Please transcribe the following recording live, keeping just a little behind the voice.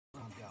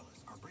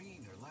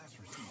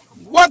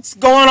What's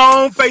going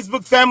on,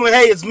 Facebook family?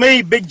 Hey, it's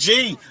me, Big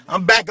G.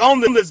 I'm back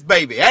on this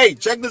baby. Hey,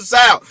 check this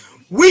out.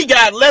 We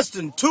got less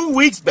than 2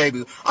 weeks,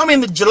 baby. I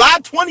mean, the July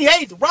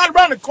 28th, right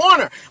around the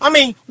corner. I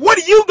mean, what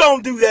are you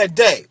going to do that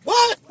day?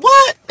 What?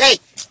 Hey,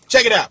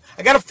 check it out.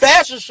 I got a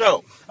fashion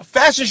show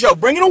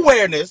bringing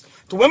awareness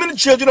to women and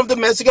children of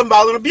domestic and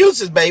violent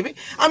abuses, baby.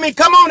 I mean,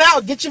 come on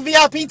out, get your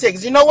VIP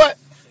tickets. You know what?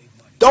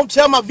 Don't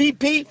tell my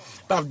VP,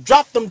 but I've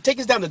dropped them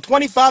tickets down to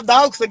 $25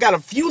 because I got a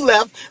few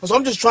left. So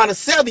I'm just trying to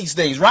sell these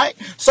things, right?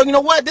 So you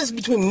know what? This is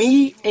between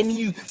me and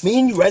you. Me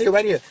and you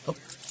right here.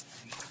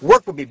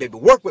 Work with me, baby.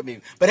 Work with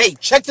me. But hey,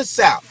 check this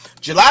out.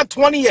 July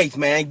 28th,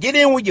 man. Get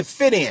in where you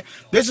fit in.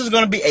 This is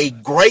going to be a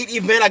great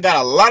event. I got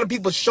a lot of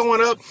people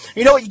showing up.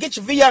 You know what? You get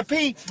your VIP.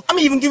 I'm going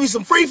to even give you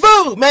some free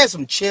food, man.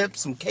 Some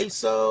chips, some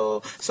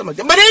queso, something like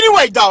that. But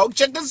anyway, dog,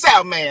 check this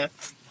out, man.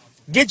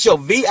 Get your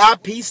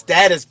VIP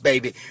status,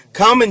 baby.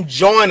 Come and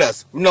join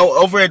us,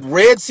 over at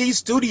Red Sea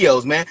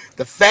Studios, man.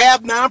 The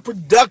FAB9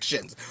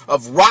 Productions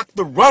of Rock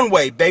the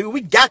Runway, baby.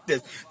 We got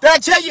this. Did I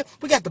tell you?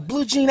 We got the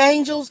Blue Jean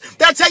Angels.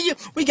 Did I tell you?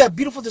 We got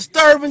Beautiful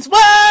Disturbance.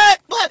 What?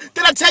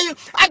 Did I tell you?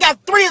 I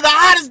got 3 of the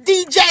hottest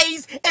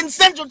DJs in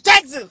Central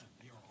Texas.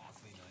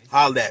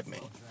 Holla at me.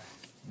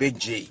 Big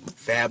G.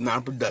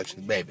 FAB9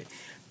 Productions, baby.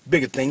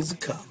 Bigger things to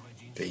come.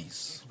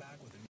 Peace.